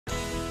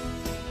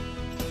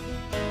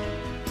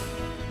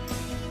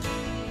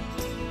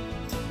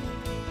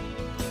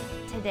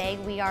today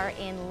we are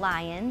in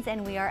Lyons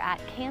and we are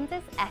at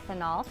Kansas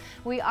Ethanol.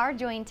 We are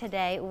joined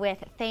today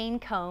with Thane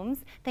Combs.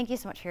 Thank you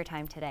so much for your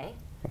time today.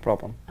 No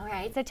problem. All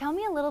right, so tell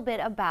me a little bit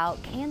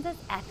about Kansas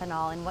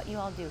Ethanol and what you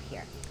all do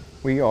here.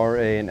 We are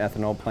an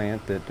ethanol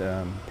plant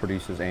that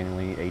produces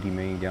annually 80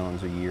 million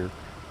gallons a year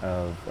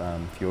of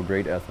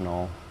fuel-grade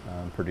ethanol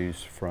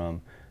produced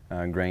from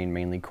grain,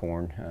 mainly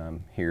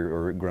corn,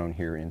 grown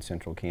here in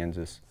central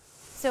Kansas.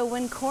 So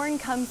when corn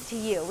comes to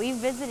you, we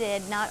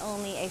visited not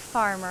only a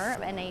farmer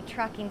and a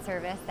trucking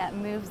service that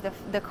moves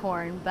the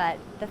corn, but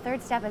the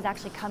third step is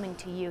actually coming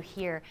to you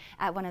here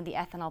at one of the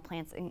ethanol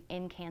plants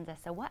in Kansas.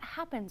 So what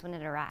happens when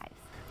it arrives?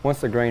 Once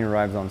the grain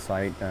arrives on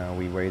site,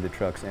 we weigh the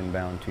trucks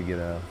inbound to get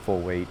a full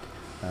weight.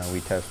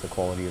 We test the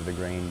quality of the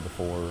grain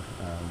before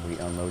we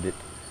unload it.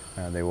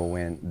 They will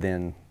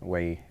then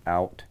weigh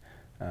out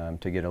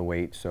to get a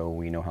weight so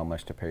we know how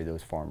much to pay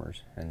those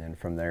farmers. And then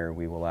from there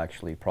we will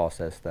actually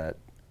process that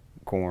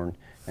corn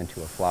into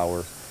a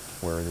flour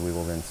where we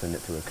will then send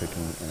it to a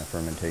cooking and a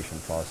fermentation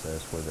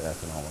process where the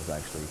ethanol is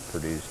actually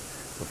produced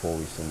before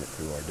we send it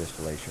through our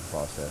distillation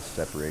process,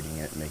 separating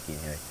it, making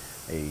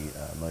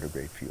a motor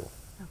grade fuel.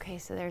 Okay,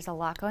 so there's a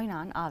lot going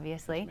on,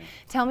 obviously.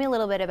 Tell me a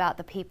little bit about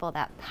the people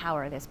that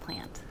power this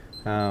plant.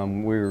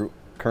 We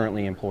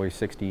currently employ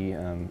 60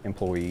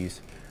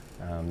 employees.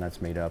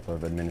 That's made up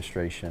of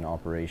administration,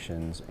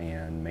 operations,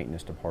 and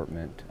maintenance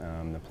department.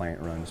 The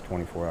plant runs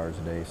 24 hours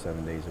a day,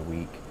 7 days a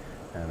week.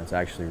 And it's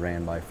actually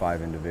ran by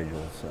 5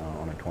 individuals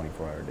on a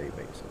 24-hour day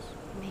basis.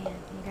 Man,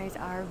 you guys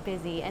are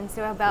busy. And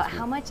so about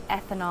how much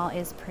ethanol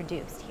is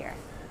produced here?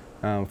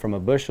 From a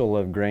bushel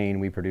of grain,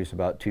 we produce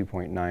about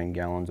 2.9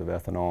 gallons of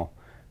ethanol,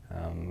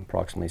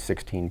 approximately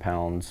 16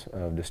 pounds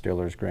of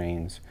distiller's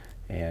grains,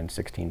 and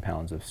 16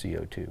 pounds of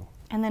CO2.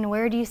 And then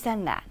where do you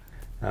send that?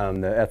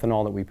 The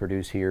ethanol that we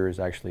produce here is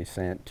actually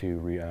sent to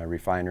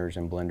refiners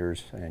and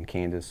blenders in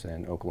Kansas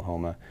and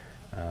Oklahoma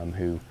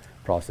who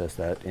process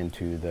that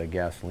into the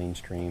gasoline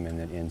stream and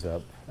then ends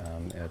up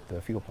at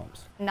the fuel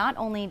pumps. Not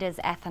only does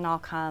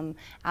ethanol come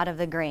out of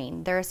the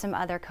grain, there are some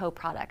other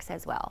co-products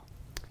as well.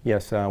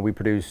 Yes, we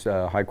produce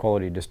high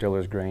quality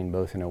distiller's grain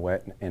both in a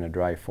wet and a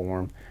dry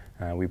form.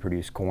 We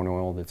produce corn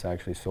oil that's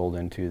actually sold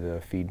into the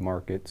feed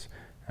markets.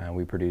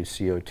 We produce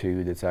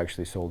CO2 that's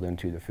actually sold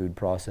into the food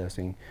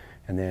processing.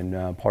 And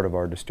then part of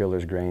our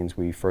distiller's grains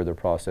we further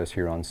process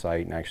here on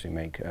site and actually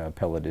make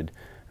pelleted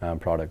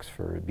products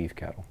for beef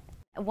cattle.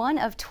 One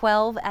of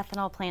 12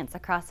 ethanol plants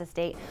across the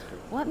state.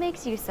 What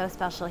makes you so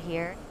special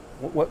here?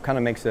 What kind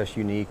of makes us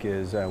unique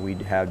is we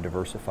have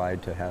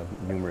diversified to have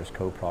numerous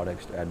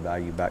co-products to add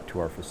value back to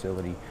our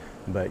facility,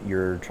 but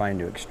you're trying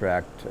to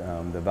extract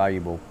the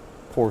valuable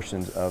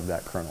portions of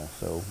that kernel.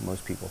 So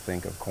most people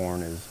think of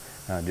corn as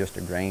just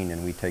a grain,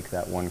 and we take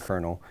that one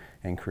kernel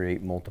and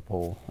create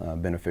multiple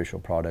beneficial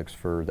products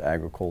for the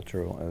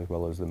agricultural as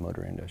well as the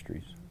motor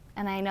industries.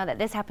 And I know that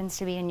this happens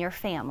to be in your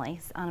family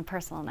on a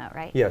personal note,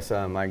 right? Yes,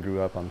 I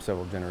grew up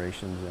several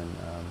generations in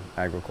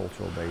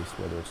agricultural base,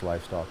 whether it's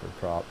livestock or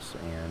crops,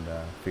 and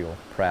feel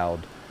proud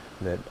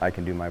that I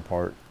can do my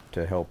part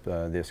to help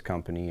this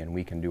company, and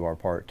we can do our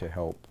part to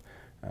help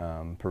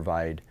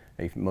provide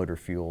a motor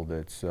fuel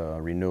that's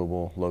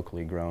renewable,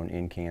 locally grown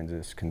in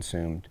Kansas,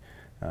 consumed,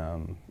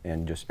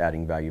 and just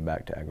adding value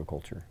back to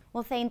agriculture.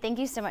 Well, Thane, thank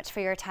you so much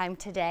for your time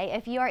today.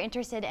 If you are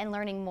interested in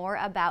learning more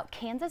about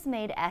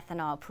Kansas-made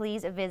ethanol,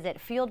 please visit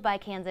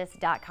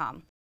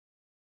fueledbykansas.com.